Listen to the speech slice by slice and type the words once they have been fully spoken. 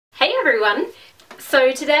everyone!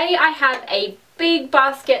 So today I have a big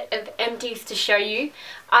basket of empties to show you.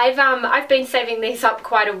 I've been saving these up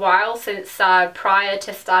quite a while since prior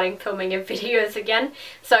to starting filming of videos again.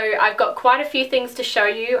 So I've got quite a few things to show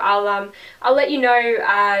you. I'll let you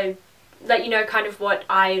know kind of what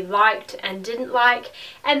I liked and didn't like,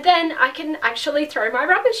 and then I can actually throw my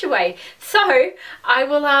rubbish away. So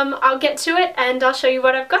I'll get to it and I'll show you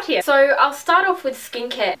what I've got here. So I'll start off with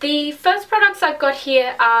skincare. The first products I've got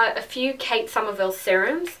here are a few Kate Somerville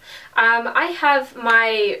serums. I have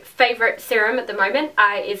my favourite serum at the moment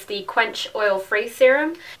is the Quench oil-free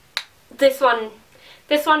serum. This one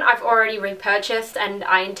I've already repurchased and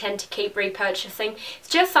I intend to keep repurchasing. It's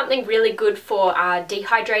just something really good for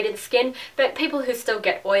dehydrated skin, but people who still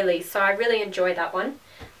get oily, so I really enjoy that one.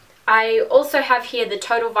 I also have here the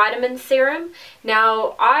Total Vitamin Serum.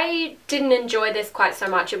 Now, I didn't enjoy this quite so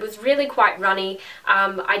much. It was really quite runny.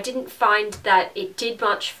 I didn't find that it did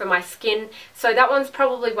much for my skin, so that one's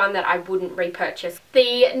probably one that I wouldn't repurchase.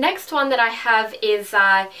 The next one that I have is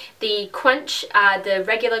the Quench, the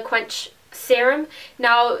regular Quench serum.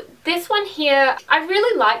 Now this one here I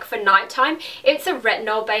really like for nighttime. It's a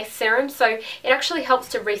retinol based serum, so it actually helps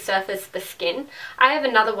to resurface the skin. I have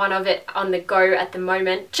another one of it on the go at the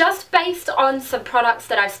moment. Just based on some products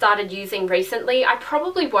that I've started using recently, I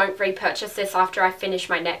probably won't repurchase this after I finish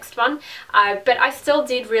my next one, but I still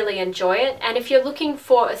did really enjoy it. And if you're looking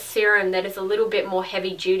for a serum that is a little bit more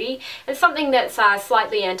heavy duty and something that's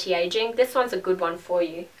slightly anti-aging, this one's a good one for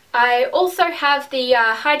you. I also have the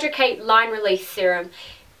Hydracate Line Release Serum.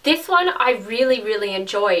 This one I really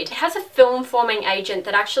enjoyed. It has a film forming agent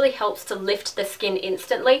that actually helps to lift the skin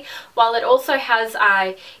instantly, while it also has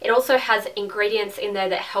ingredients in there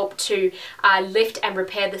that help to lift and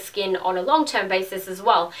repair the skin on a long-term basis as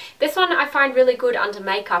well. This one I find really good under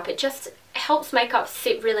makeup. It just helps makeup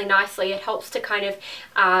sit really nicely. It helps to kind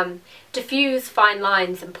of diffuse fine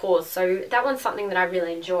lines and pores, so that one's something that I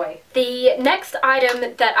really enjoy. The next item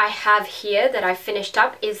that I have here that I finished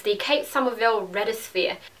up is the Kate Somerville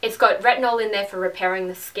Retasphere. It's got retinol in there for repairing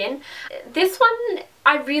the skin. This one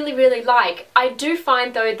I really like. I do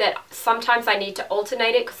find though that sometimes I need to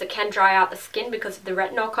alternate it because it can dry out the skin because of the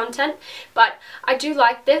retinol content, but I do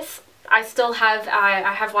like this. I still have, I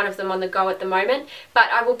have one of them on the go at the moment, but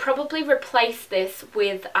I will probably replace this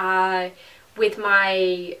with my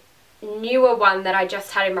newer one that I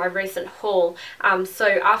just had in my recent haul. So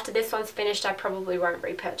after this one's finished, I probably won't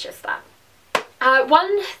repurchase that.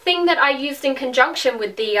 One thing that I used in conjunction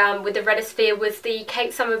with the Retasphere was the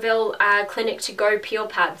Kate Somerville Clinic to Go Peel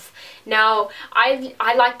Pads. Now, I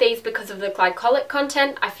like these because of the glycolic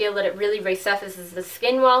content. I feel that it really resurfaces the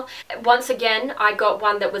skin well. Once again, I got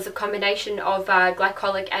one that was a combination of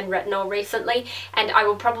glycolic and retinol recently, and I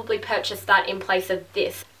will probably purchase that in place of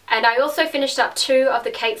this. And I also finished up two of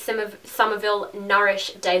the Kate Somerville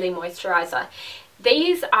Nourish Daily Moisturiser.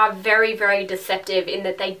 These are very deceptive in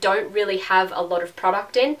that they don't really have a lot of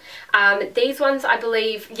product in. These ones, I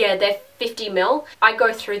believe, yeah, they're 50 ml. I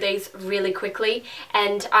go through these really quickly,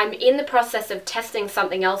 and I'm in the process of testing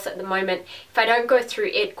something else at the moment. If I don't go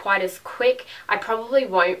through it quite as quick, I probably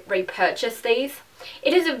won't repurchase these.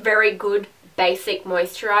 It is a very good basic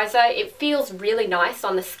moisturiser. It feels really nice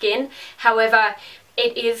on the skin. However,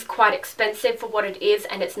 it is quite expensive for what it is,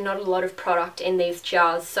 and it's not a lot of product in these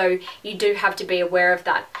jars, so you do have to be aware of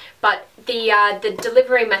that. But the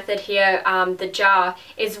delivery method here, the jar,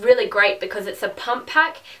 is really great because it's a pump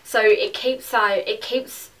pack, so it keeps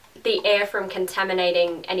the air from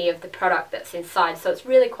contaminating any of the product that's inside, so it's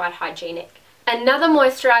really quite hygienic. Another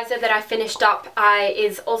moisturiser that I finished up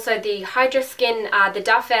is also the Hydraskin, the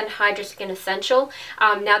Darphin Hydraskin Essential.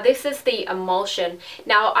 Now this is the emulsion.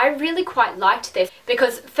 Now I really quite liked this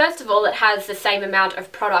because first of all it has the same amount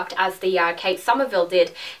of product as the Kate Somerville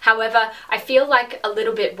did. However, I feel like a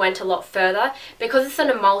little bit went a lot further. Because it's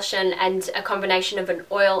an emulsion and a combination of an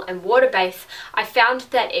oil and water base, I found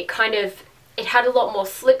that it had a lot more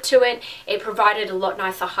slip to it, it provided a lot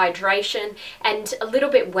nicer hydration, and a little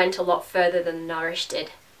bit went a lot further than Nourish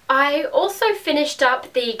did. I also finished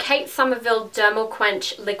up the Kate Somerville Dermal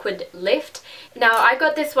Quench Liquid Lift. Now I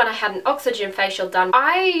got this when I had an oxygen facial done.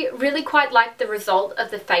 I really quite liked the result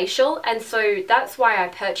of the facial, and so that's why I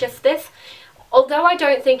purchased this. Although I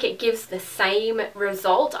don't think it gives the same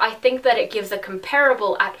result, I think that it gives a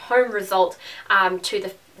comparable at-home result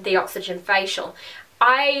to the oxygen facial.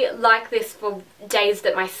 I like this for days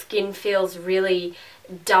that my skin feels really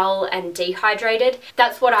dull and dehydrated.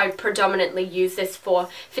 That's what I predominantly use this for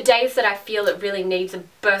days that I feel it really needs a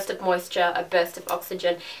burst of moisture, a burst of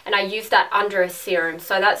oxygen, and I use that under a serum,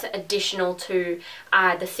 so that's additional to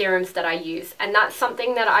the serums that I use. And that's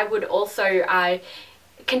something that I would also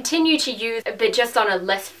continue to use, but just on a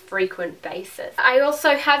less frequent basis. I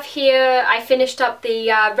also have here, I finished up the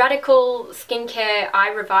Radical Skincare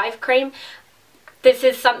Eye Revive Cream. This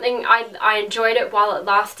is something, I enjoyed it while it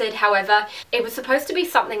lasted. However, it was supposed to be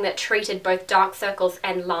something that treated both dark circles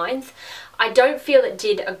and lines. I don't feel it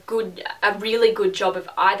did a really good job of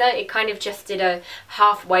either. It kind of just did a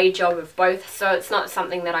halfway job of both, so it's not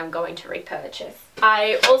something that I'm going to repurchase.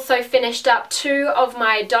 I also finished up 2 of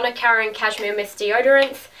my Donna Karan Cashmere Mist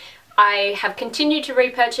deodorants. I have continued to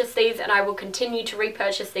repurchase these, and I will continue to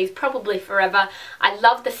repurchase these probably forever. I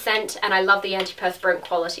love the scent and I love the antiperspirant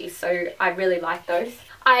quality, so I really like those.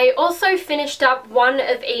 I also finished up 1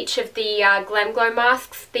 of each of the GlamGlow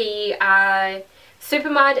masks, the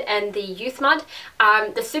Supermud and the Youth Mud.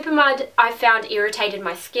 The Supermud I found irritated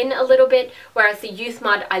my skin a little bit, whereas the Youth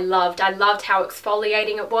Mud I loved. I loved how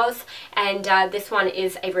exfoliating it was, and this one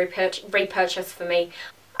is a repurchase for me.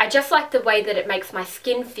 I just like the way that it makes my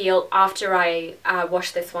skin feel after I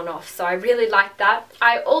wash this one off, so I really like that.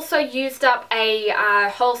 I also used up a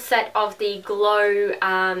whole set of the Glow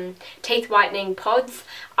teeth whitening pods.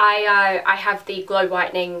 I have the Glow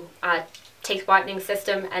whitening teeth whitening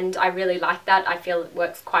system, and I really like that. I feel it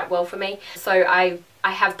works quite well for me. So I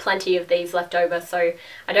have plenty of these left over, so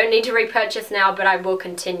I don't need to repurchase now, but I will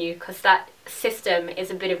continue because that system is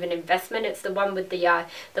a bit of an investment. It's the one with the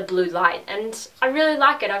blue light, and I really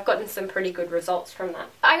like it. I've gotten some pretty good results from that.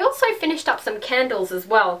 I also finished up some candles as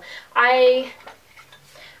well. I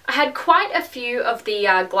had quite a few of the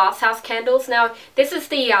Glasshouse candles. Now, this is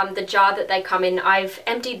the jar that they come in. I've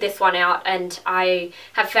emptied this one out, and I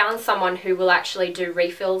have found someone who will actually do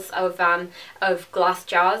refills of glass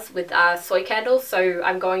jars with soy candles, so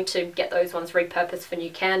I'm going to get those ones repurposed for new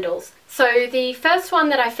candles. So the first one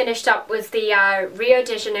that I finished up was the Rio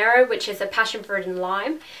de Janeiro, which is a passion fruit and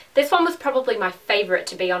lime. This one was probably my favourite,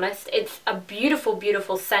 to be honest. It's a beautiful,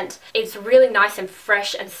 beautiful scent. It's really nice and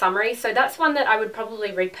fresh and summery, so that's one that I would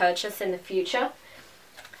probably repurchase in the future.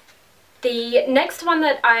 The next one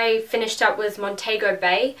that I finished up was Montego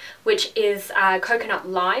Bay, which is coconut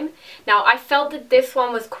lime. Now, I felt that this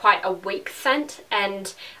one was quite a weak scent,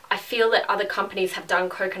 and I feel that other companies have done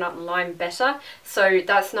coconut and lime better, so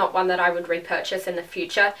that's not one that I would repurchase in the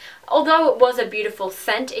future. Although it was a beautiful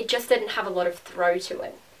scent, it just didn't have a lot of throw to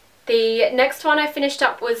it. The next one I finished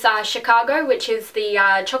up was Chicago, which is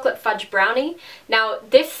the chocolate fudge brownie. Now,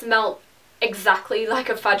 this smelled exactly like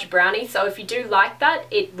a fudge brownie, so if you do like that,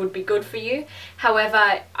 it would be good for you.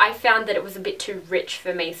 However, I found that it was a bit too rich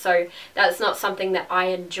for me, so that's not something that I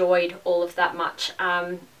enjoyed all of that much.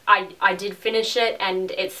 I did finish it,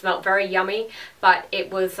 and it smelled very yummy, but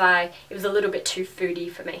it was a little bit too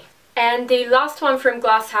foody for me. And the last one from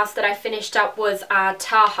Glasshouse that I finished up was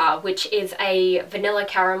Tahaa, which is a vanilla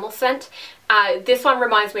caramel scent. This one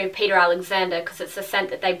reminds me of Peter Alexander because it's the scent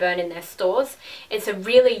that they burn in their stores. It's a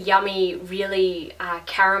really yummy, really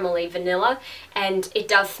caramelly vanilla, and it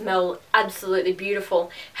does smell absolutely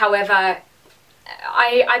beautiful. However,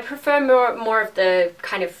 I prefer more of the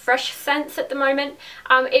kind of fresh scents at the moment.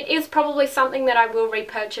 It is probably something that I will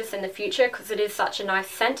repurchase in the future because it is such a nice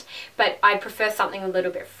scent, but I prefer something a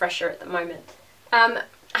little bit fresher at the moment.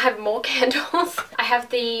 I have more candles. I have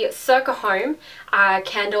the Circa Home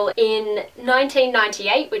candle in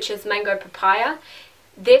 1998, which is Mango Papaya.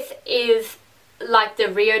 This is like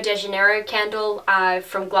the Rio de Janeiro candle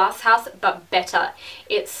from Glasshouse, but better.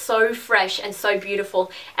 It's so fresh and so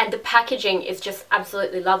beautiful, and the packaging is just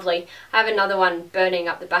absolutely lovely. I have another one burning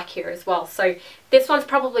up the back here as well. So this one's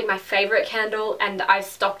probably my favourite candle, and I've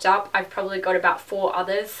stocked up. I've probably got about 4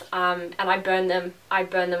 others, and I burn them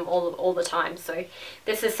all the time. So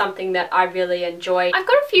this is something that I really enjoy. I've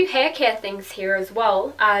got a few hair care things here as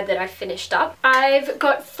well that I finished up. I've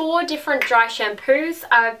got 4 different dry shampoos.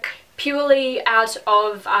 Purely out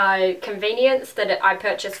of convenience that I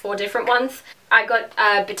purchased 4 different ones. I got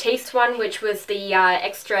a Batiste one, which was the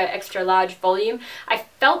extra large volume. I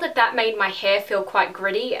felt that that made my hair feel quite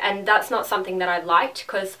gritty, and that's not something that I liked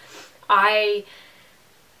because I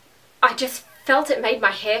just felt it made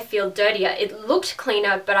my hair feel dirtier. It looked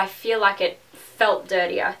cleaner, but I feel like it felt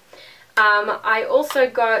dirtier. I also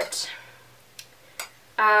got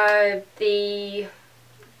the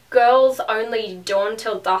Girlz Only Dawn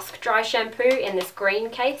Till Dusk dry shampoo in this green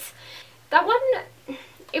case. That one,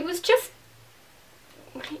 it was just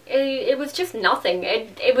nothing.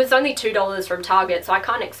 It was only $2 from Target, so I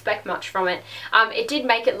can't expect much from it. It did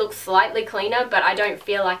make it look slightly cleaner, but I don't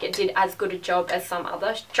feel like it did as good a job as some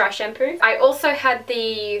other dry shampoos. I also had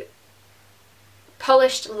the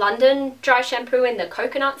Polished London dry shampoo in the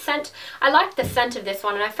coconut scent. I liked the scent of this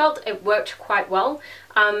one, and I felt it worked quite well.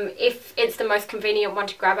 If it's the most convenient one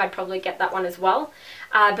to grab, I'd probably get that one as well.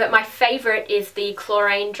 but my favourite is the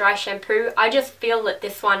Klorane dry shampoo. I just feel that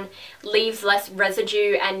this one leaves less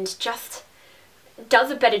residue and just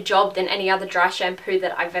does a better job than any other dry shampoo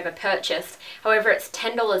that I've ever purchased. However, it's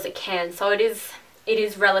 $10 a can, so it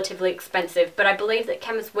is relatively expensive, but I believe that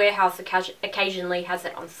Chemist Warehouse occasionally has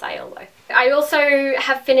it on sale though. I also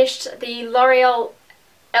have finished the Loreal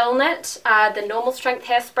elnett, the normal strength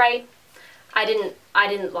hairspray. I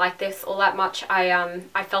didn't like this all that much.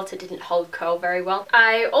 I felt it didn't hold curl very well.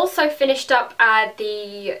 I also finished up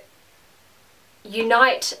the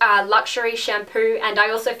Unite luxury shampoo, and I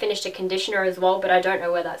also finished a conditioner as well, but I don't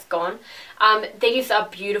know where that's gone. These are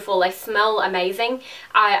beautiful. They smell amazing.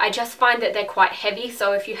 I just find that they're quite heavy,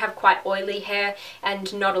 so if you have quite oily hair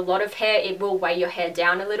and not a lot of hair, it will weigh your hair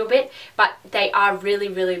down a little bit, but they are really,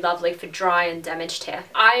 really lovely for dry and damaged hair.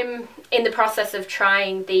 I'm in the process of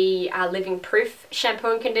trying the Living Proof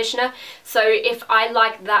shampoo and conditioner, so if I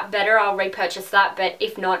like that better, I'll repurchase that, but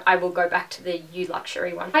if not, I will go back to the U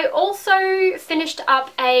Luxury one. I also finished up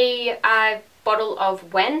a bottle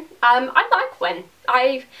of Wen. I like Wen.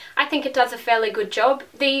 I think it does a fairly good job.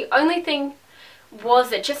 The only thing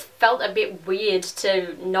was it just felt a bit weird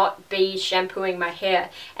to not be shampooing my hair,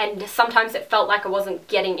 and sometimes it felt like I wasn't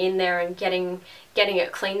getting in there and getting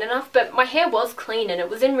it clean enough, but my hair was clean and it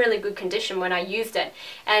was in really good condition when I used it,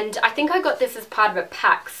 and I think I got this as part of a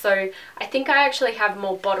pack, so I think I actually have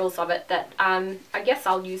more bottles of it that I guess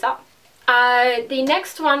I'll use up. The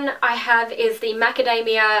next one I have is the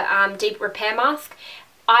Macadamia Deep Repair Mask.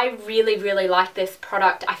 I really, really like this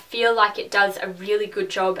product. I feel like it does a really good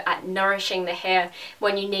job at nourishing the hair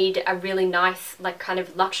when you need a really nice, like, kind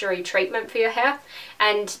of luxury treatment for your hair.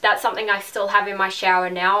 And that's something I still have in my shower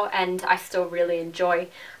now, and I still really enjoy.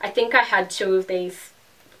 I think I had 2 of these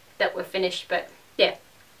that were finished, but yeah,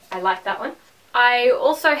 I like that one. I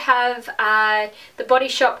also have the Body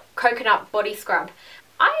Shop Coconut Body Scrub.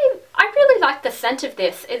 I really like the scent of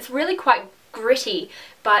this. It's really quite gritty,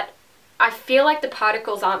 but I feel like the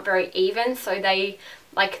particles aren't very even, so they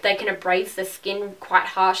can abrade the skin quite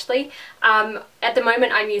harshly. At the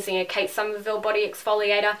moment I'm using a Kate Somerville body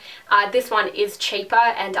exfoliator. This one is cheaper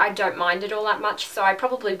and I don't mind it all that much, so I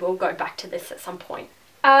probably will go back to this at some point.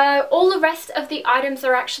 All the rest of the items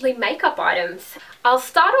are actually makeup items. I'll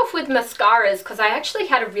start off with mascaras because I actually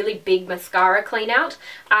had a really big mascara clean out.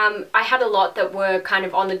 I had a lot that were kind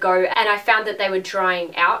of on the go and I found that they were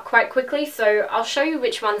drying out quite quickly, so I'll show you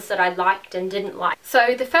which ones that I liked and didn't like.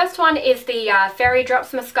 So the first one is the Fairy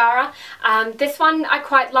Drops mascara. This one I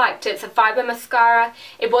quite liked. It's a fibre mascara.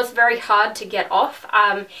 It was very hard to get off.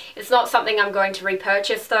 It's not something I'm going to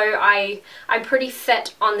repurchase though. I'm pretty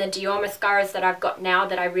set on the Dior mascaras that I've got now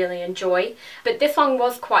that I really enjoy, but this one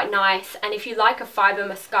was quite nice, and if you like a fibre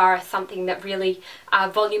mascara, something that really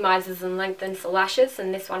volumizes and lengthens the lashes,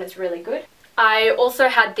 and this one is really good. I also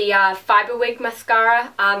had the Fibre Wig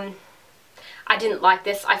mascara. I didn't like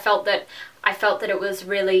this. I felt that it was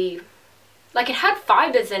really, like, it had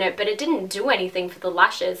fibres in it, but it didn't do anything for the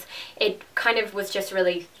lashes. It kind of was just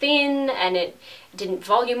really thin and it didn't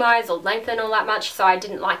volumize or lengthen all that much, so I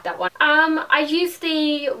didn't like that one. I used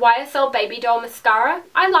the YSL Baby Doll mascara.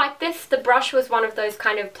 I like this. The brush was one of those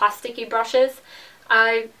kind of plasticky brushes.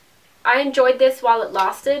 I enjoyed this while it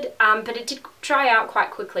lasted, but it did dry out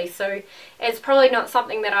quite quickly, so it's probably not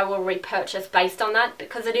something that I will repurchase based on that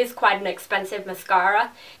because it is quite an expensive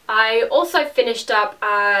mascara. I also finished up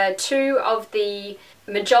 2 of the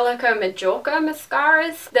Majolica Majorca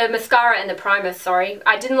mascaras. The mascara and the primer, sorry.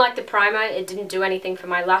 I didn't like the primer. It didn't do anything for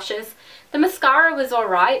my lashes. The mascara was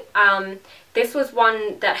alright. This was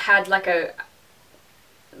one that had like a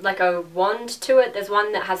wand to it. There's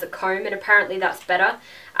one that has a comb and apparently that's better.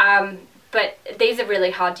 But these are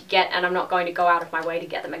really hard to get and I'm not going to go out of my way to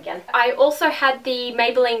get them again. I also had the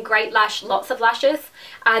Maybelline Great Lash Lots of Lashes.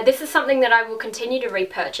 This is something that I will continue to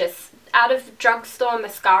repurchase. Out of drugstore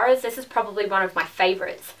mascaras, this is probably one of my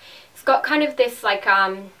favourites. It's got kind of this like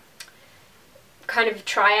kind of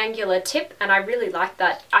triangular tip, and I really like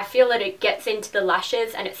that. I feel that it gets into the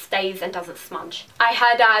lashes and it stays and doesn't smudge. I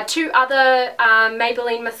had 2 other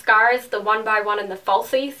Maybelline mascaras, the One by One and the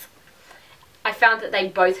Falsies. I found that they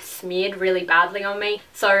both smeared really badly on me,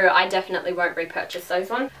 so I definitely won't repurchase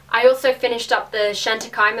those ones. I also finished up the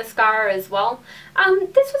Chantecaille mascara as well.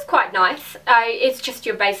 This was quite nice. It's just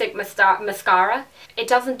your basic mascara. It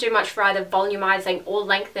doesn't do much for either volumizing or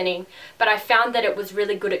lengthening, but I found that it was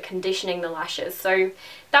really good at conditioning the lashes, so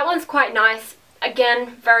that one's quite nice.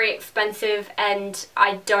 Again, very expensive, and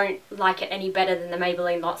I don't like it any better than the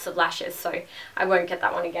Maybelline Lots of Lashes, so I won't get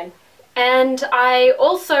that one again. And I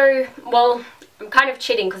also, well, I'm kind of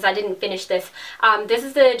cheating because I didn't finish this. This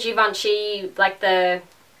is the Givenchy, like the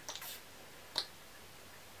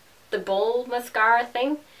the ball mascara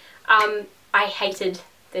thing. I hated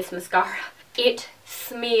this mascara. It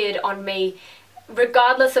smeared on me.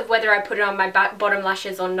 Regardless of whether I put it on my bottom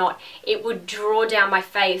lashes or not, it would draw down my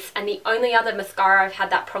face, and the only other mascara I've had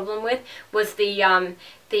that problem with was the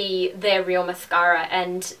They're Real mascara,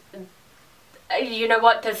 and you know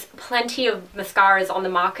what, there's plenty of mascaras on the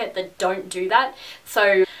market that don't do that,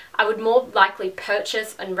 so I would more likely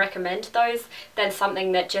purchase and recommend those than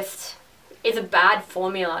something that just is a bad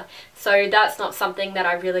formula. So that's not something that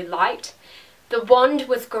I really liked. The wand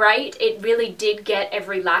was great, it really did get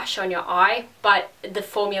every lash on your eye, but the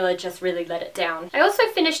formula just really let it down. I also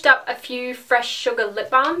finished up a few Fresh Sugar lip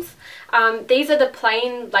balms. These are the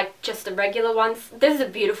plain, like just the regular ones. This is a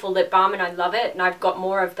beautiful lip balm and I love it, and I've got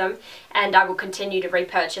more of them, and I will continue to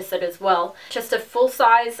repurchase it as well. Just a full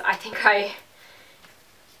size, I think I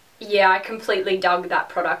completely dug that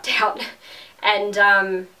product out.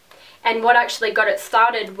 And what actually got it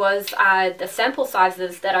started was the sample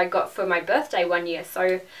sizes that I got for my birthday one year.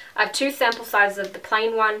 So I have 2 sample sizes of the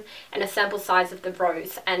plain one and a sample size of the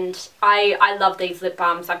rose. And I love these lip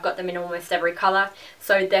balms. I've got them in almost every colour.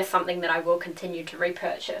 So they're something that I will continue to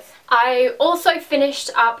repurchase. I also finished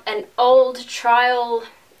up an old trial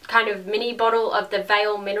kind of mini bottle of the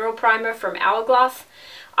Veil Mineral Primer from Hourglass.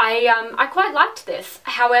 I quite liked this.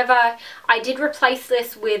 However, I did replace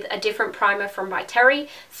this with a different primer from by Terry,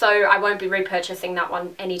 so I won't be repurchasing that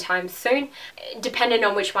one anytime soon. Depending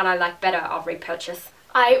on which one I like better, I'll repurchase.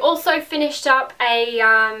 I also finished up a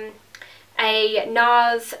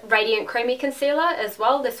NARS Radiant Creamy Concealer as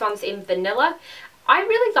well. This one's in Vanilla. I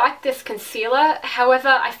really like this concealer, however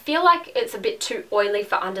I feel like it's a bit too oily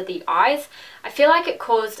for under the eyes. I feel like it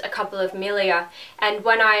caused a couple of milia, and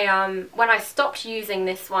when I stopped using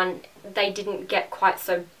this one, they didn't get quite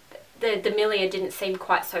so, the milia didn't seem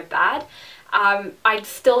quite so bad. I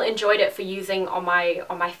still enjoyed it for using on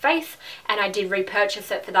my face, and I did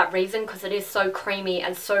repurchase it for that reason because it is so creamy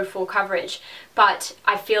and so full coverage, but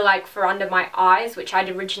I feel like for under my eyes, which I'd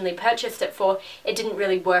originally purchased it for, it didn't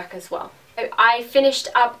really work as well. I finished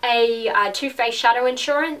up a Too Faced Shadow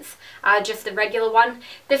Insurance, just the regular one.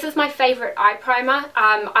 This is my favourite eye primer.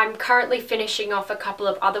 I'm currently finishing off a couple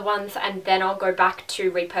of other ones, and then I'll go back to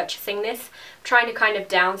repurchasing this. I'm trying to kind of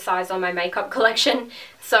downsize on my makeup collection,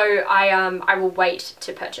 so I will wait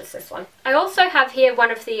to purchase this one. I also have here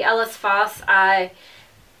one of the Ellis Fast eye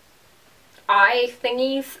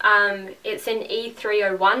thingies. It's in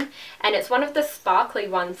E301, and it's one of the sparkly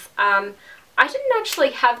ones. I didn't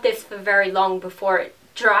actually have this for very long before it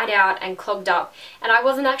dried out and clogged up, and I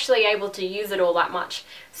wasn't actually able to use it all that much.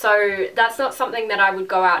 So that's not something that I would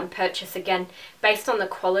go out and purchase again based on the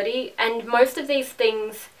quality. And most of these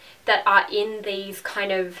things that are in these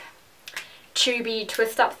kind of tubey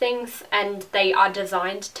twist up things, and they are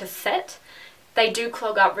designed to set, they do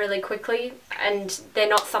clog up really quickly, and they're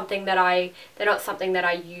not something that I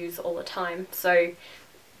use all the time. So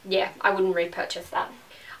yeah, I wouldn't repurchase that.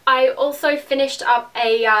 I also finished up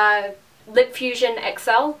a Lip Fusion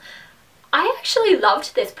XL. I actually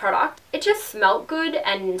loved this product. It just smelled good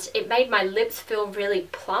and it made my lips feel really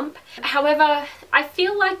plump. However, I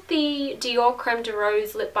feel like the Dior Creme de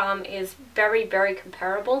Rose lip balm is very, very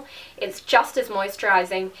comparable. It's just as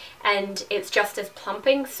moisturising and it's just as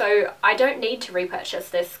plumping, so I don't need to repurchase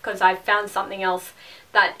this because I've found something else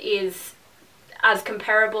that is as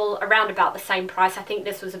comparable, around about the same price. I think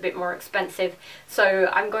this was a bit more expensive, so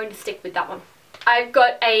I'm going to stick with that one. I've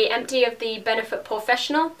got a empty of the Benefit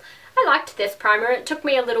Professional. I liked this primer. It took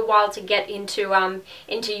me a little while to get into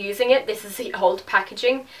using it. This is the old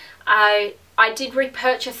packaging. I did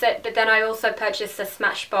repurchase it, but then I also purchased the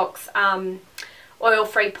Smashbox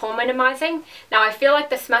oil-free pore minimizing. Now I feel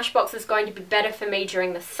like the Smashbox is going to be better for me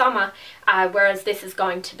during the summer, whereas this is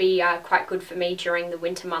going to be quite good for me during the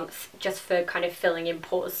winter months, just for kind of filling in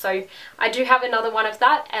pores. So I do have another one of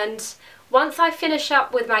that, and once I finish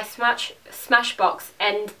up with my Smashbox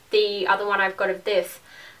and the other one I've got of this,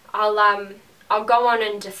 I'll go on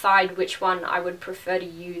and decide which one I would prefer to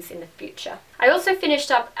use in the future. I also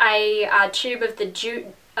finished up a tube of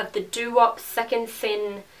the Doo-Wop Second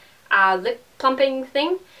Sin lip plumping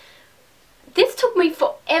thing. This took me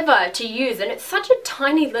forever to use, and it's such a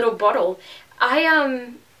tiny little bottle.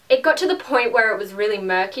 It got to the point where it was really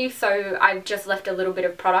murky, so I've just left a little bit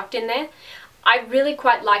of product in there. I really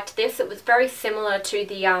quite liked this. It was very similar to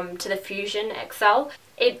the Fusion XL.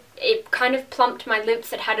 It kind of plumped my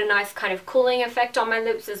lips. It had a nice kind of cooling effect on my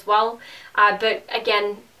lips as well. But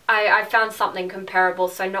again, I found something comparable,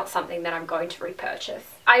 so not something that I'm going to repurchase.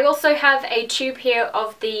 I also have a tube here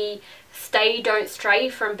of the Stay Don't Stray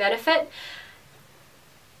from Benefit.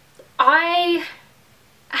 I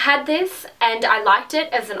had this and I liked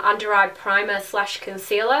it as an under eye primer slash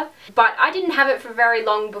concealer, but I didn't have it for very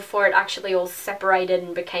long before it actually all separated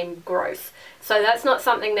and became gross. So that's not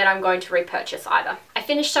something that I'm going to repurchase either. I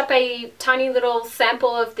finished up a tiny little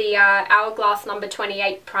sample of the Hourglass number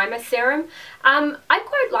 28 primer serum. I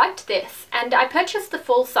quite liked this and I purchased the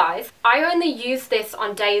full size. I only use this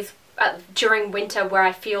on days during winter where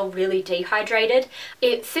I feel really dehydrated.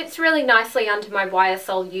 It sits really nicely under my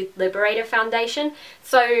YSL Youth Liberator foundation,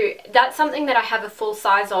 so that's something that I have a full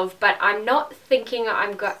size of, but I'm not thinking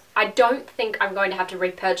I don't think I'm going to have to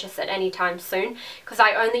repurchase it anytime soon, because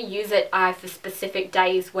I only use it for specific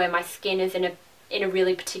days where my skin is in a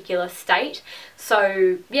really particular state.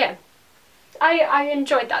 So yeah, I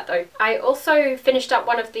enjoyed that though. I also finished up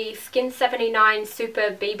one of the Skin 79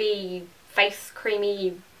 Super BB Face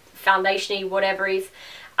Creamy foundation-y whatever-is.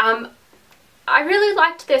 I really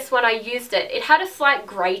liked this when I used it. It had a slight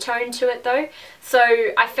grey tone to it though, so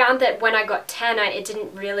I found that when I got tanner it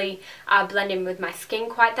didn't really blend in with my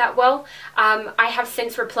skin quite that well. I have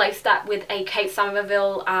since replaced that with a Kate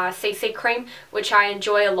Somerville CC cream, which I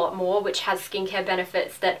enjoy a lot more, which has skincare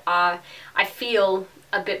benefits that I feel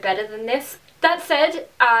a bit better than this. That said,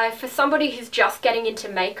 for somebody who's just getting into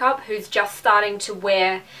makeup, who's just starting to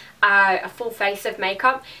wear a full face of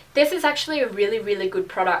makeup, this is actually a really good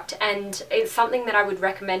product, and it's something that I would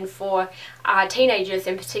recommend for teenagers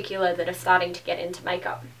in particular that are starting to get into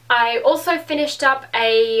makeup. I also finished up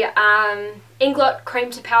a Inglot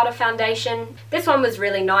cream to powder foundation. This one was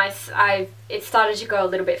really nice. It started to go a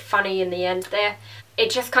little bit funny in the end there.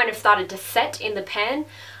 It just kind of started to set in the pan.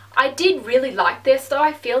 I did really like this though.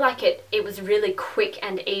 I feel like it was really quick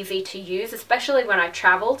and easy to use, especially when I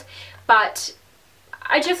travelled, but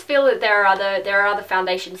I just feel that there are other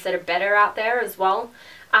foundations that are better out there as well.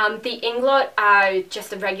 The Inglot,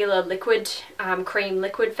 just a regular liquid, cream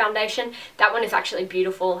liquid foundation, that one is actually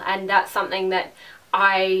beautiful, and that's something that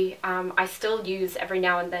I still use every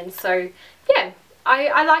now and then. So yeah,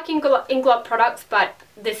 I like Inglot products, but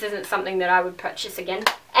this isn't something that I would purchase again.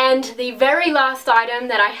 And the very last item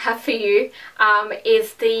that I have for you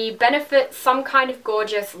is the Benefit Some Kind of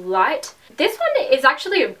Gorgeous Light. This one is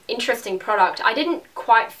actually an interesting product. I didn't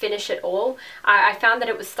quite finish it all. I found that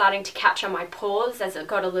it was starting to catch on my pores as it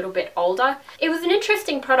got a little bit older. It was an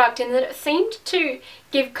interesting product in that it seemed to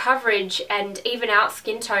give coverage and even out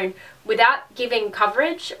skin tone without giving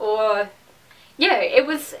coverage, or yeah, it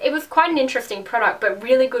was quite an interesting product, but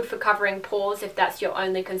really good for covering pores if that's your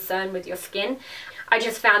only concern with your skin. I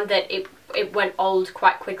just found that it went old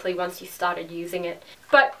quite quickly once you started using it.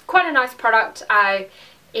 But quite a nice product.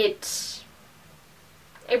 It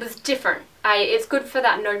was different. It's good for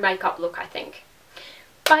that no makeup look, I think.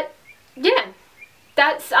 But yeah,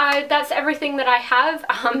 that's everything that I have.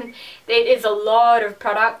 It is a lot of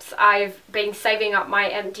products. I've been saving up my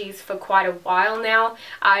empties for quite a while now.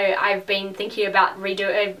 I've been thinking about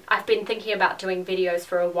doing videos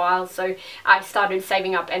for a while, so I started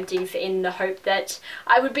saving up empties in the hope that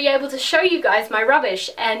I would be able to show you guys my rubbish,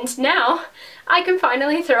 and now I can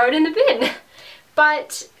finally throw it in the bin.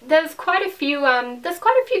 But there's quite a few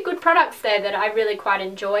good products there that I really quite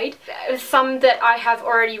enjoyed. Some that I have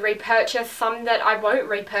already repurchased, some that I won't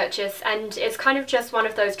repurchase, and it's kind of just one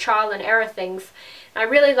of those trial and error things. I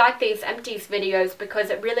really like these empties videos because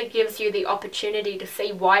it really gives you the opportunity to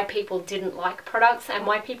see why people didn't like products and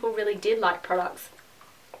why people really did like products.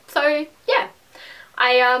 So yeah,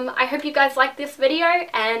 I hope you guys like this video,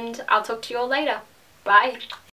 and I'll talk to you all later. Bye!